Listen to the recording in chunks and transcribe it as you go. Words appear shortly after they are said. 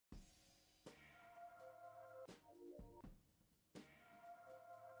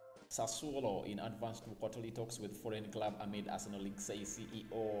Sassuolo in advanced quarterly talks with foreign club amid Arsenal link, says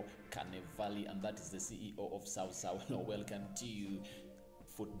CEO Carnevali, and that is the CEO of Sassuolo. Welcome to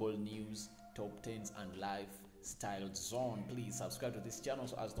Football News, Top 10s and Lifestyle Zone. Please subscribe to this channel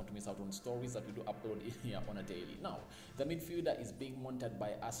so as not to miss out on stories that we do upload here on a daily. Now, the midfielder is being monitored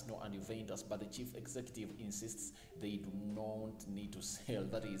by Arsenal and Juventus, but the chief executive insists they do not need to sell.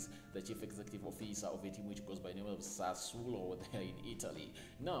 That is the chief executive officer of a team which goes by the name of Sassuolo there in Italy.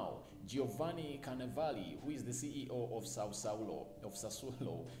 Now, Giovanni Carnevali, who is the CEO of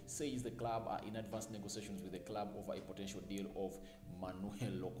Sassuolo, says the club are in advanced negotiations with the club over a potential deal of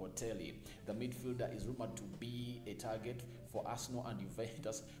Manuel Locatelli. The midfielder is rumored to be a target for Arsenal and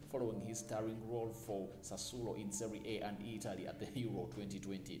Juventus following his starring role for Sassuolo in Serie A and Italy at the Euro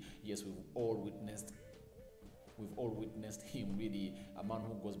 2020. Yes, we've all witnessed him, really, a man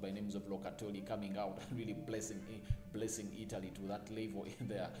who goes by names of Locatelli, coming out and really blessing Italy to that level in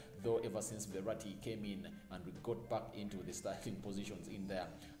there. Though ever since Verratti came in and we got back into the starting positions in there,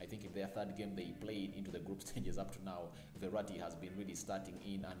 I think in their third game they played into the group stages up to now, Verratti has been really starting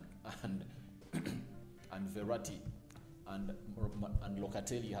in and Verratti and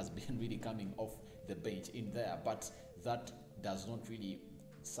Locatelli has been really coming off the bench in there, but that does not really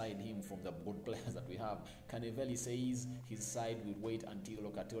side him from the good players that we have. Carnevali says his side will wait until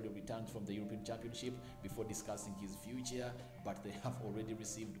Locatelli returns from the European Championship before discussing his future, but they have already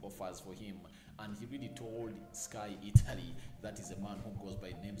received offers for him. And he really told Sky Italy, that is a man who goes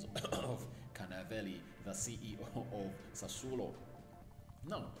by names of Carnevali, the CEO of Sassuolo.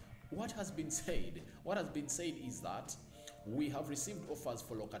 Now, what has been said? What has been said is that we have received offers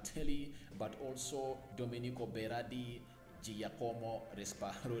for Locatelli, but also Domenico Berardi, Giacomo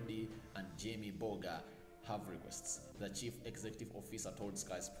Resparodi and Jamie Boga have requests, the chief executive officer told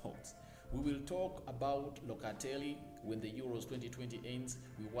Sky Sports. We will talk about Locatelli when the Euros 2020 ends.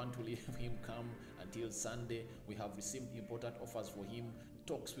 We want to leave him calm until Sunday. We have received important offers for him,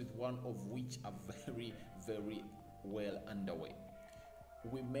 talks with one of which are very, very well underway.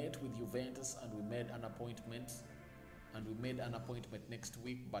 We met with Juventus and we made an appointment next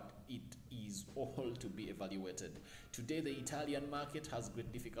week, but it is all to be evaluated. Today, the Italian market has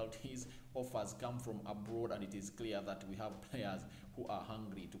great difficulties. Offers come from abroad, and it is clear that we have players who are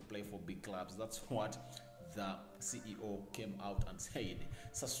hungry to play for big clubs. That's what the CEO came out and said.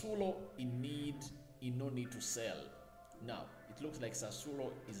 Sassuolo in no need to sell. Now, it looks like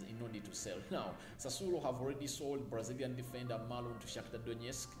Sassuolo is in no need to sell. Now, Sassuolo have already sold Brazilian defender Marlon to Shakhtar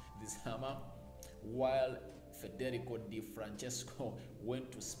Donetsk this summer, while Federico Di Francesco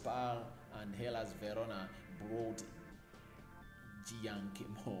went to Spal, and Hellas Verona brought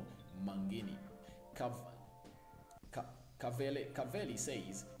Giancarlo Mangini. Cavelli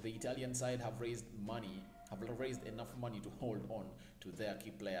says the Italian side have raised enough money to hold on to their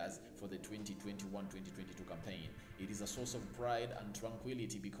key players for the 2021-2022 campaign. It is a source of pride and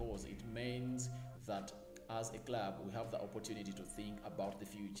tranquility because it means that as a club, we have the opportunity to think about the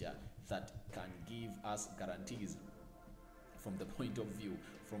future that can give us guarantees from the point of view,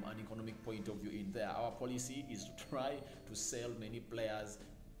 from an economic point of view in there. Our policy is to try to sell many players.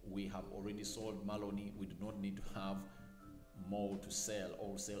 We have already sold Maloney. We do not need to have more to sell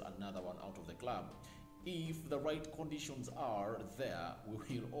or sell another one out of the club. If the right conditions are there, we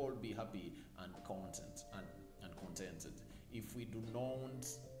will all be happy and contented. If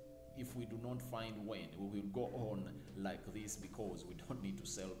we do not find when, we will go on like this because we don't need to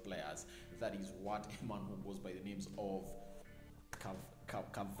sell players. That is what a man who goes by the names of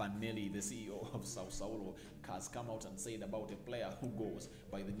Cavanelli, the CEO of Sassuolo, has come out and said about a player who goes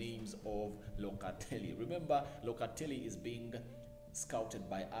by the names of Locatelli. Remember, Locatelli is being scouted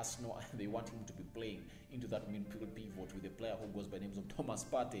by Arsenal, and they want him to be playing into that midfield pivot with a player who goes by names of Thomas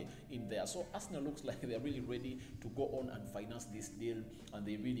Partey in there. So Arsenal looks like they're really ready to go on and finance this deal, and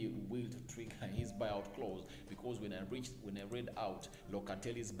they really will trigger his buyout clause, because when I read out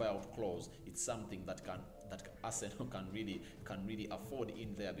Locatelli's buyout clause, it's something that Arsenal can really afford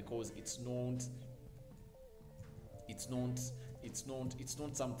in there, because it's not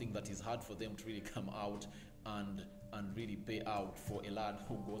something that is hard for them to really come out and really pay out for a lad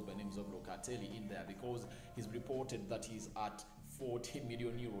who goes by names of Locatelli in there, because he's reported that he's at 40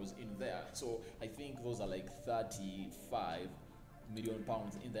 million euros in there. So I think those are like 35 million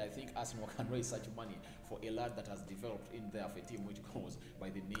pounds in there. I think Arsenal can raise such money for a lad that has developed in there for a team which goes by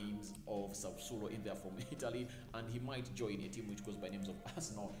the names of Sassuolo in there from Italy, and he might join a team which goes by names of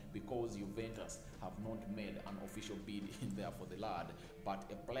Arsenal, because Juventus have not made an official bid in there for the lad. But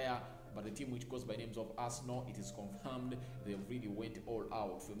a player but the team which goes by names of Arsenal, it is confirmed they really went all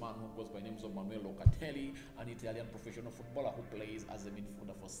out for a man who goes by names of Manuel Locatelli, an Italian professional footballer who plays as a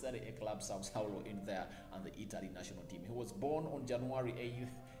midfielder for Serie A club Sassuolo in there and the Italy national team. He was born on January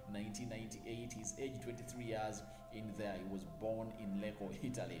 8th, 1998. He's aged 23 years in there. He was born in Lecco,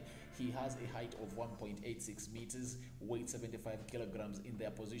 Italy. He has a height of 1.86 meters, weight 75 kilograms. In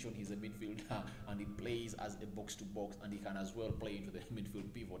their position, he's a midfielder and he plays as a box-to-box, and he can as well play into the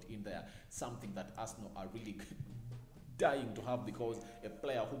midfield pivot in there, something that Arsenal are really dying to have, because a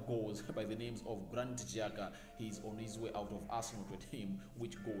player who goes by the names of Granit Xhaka, he's on his way out of Arsenal to a team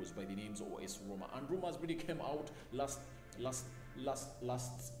which goes by the names of AS Roma. And rumors really came out last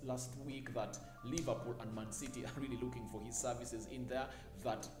week that Liverpool and Man City are really looking for his services in there,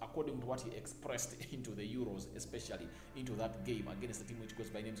 that according to what he expressed into the Euros, especially into that game against the team which goes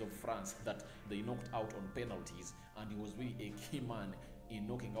by names of France, that they knocked out on penalties, and he was really a key man in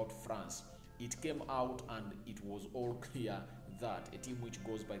knocking out France. It came out and it was all clear that a team which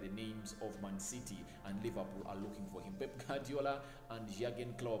goes by the names of Man City and Liverpool are looking for him. Pep Guardiola and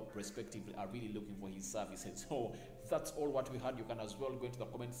Jurgen Klopp respectively are really looking for his services. So that's all what we had. You can as well go into the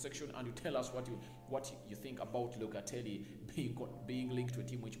comment section and you tell us what you think about Locatelli being linked to a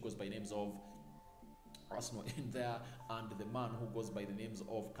team which goes by names of Arsenal in there, and the man who goes by the names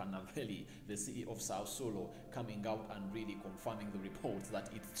of Canavelli, the CEO of Sassuolo, coming out and really confirming the reports that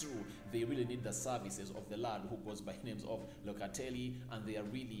it's true. They really need the services of the lad who goes by names of Locatelli, and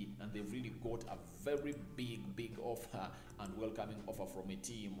they've really got a very big offer and welcoming offer from a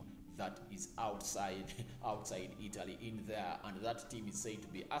team that is outside Italy in there, and that team is said to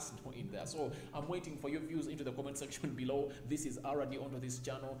be Arsenal in there. So I'm waiting for your views into the comment section below. This is already onto this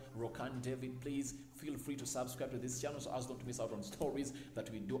channel, Rokani David. Please feel free to subscribe to this channel so as not to miss out on stories that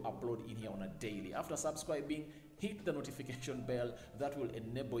we do upload in here on a daily. After subscribing, hit the notification bell. That will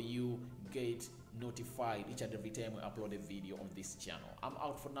enable you get notified each and every time we upload a video on this channel. I'm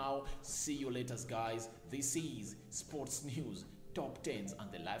out for now. See you later, guys. This is Sports News Top 10s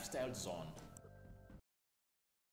and the Lifestyle Zone.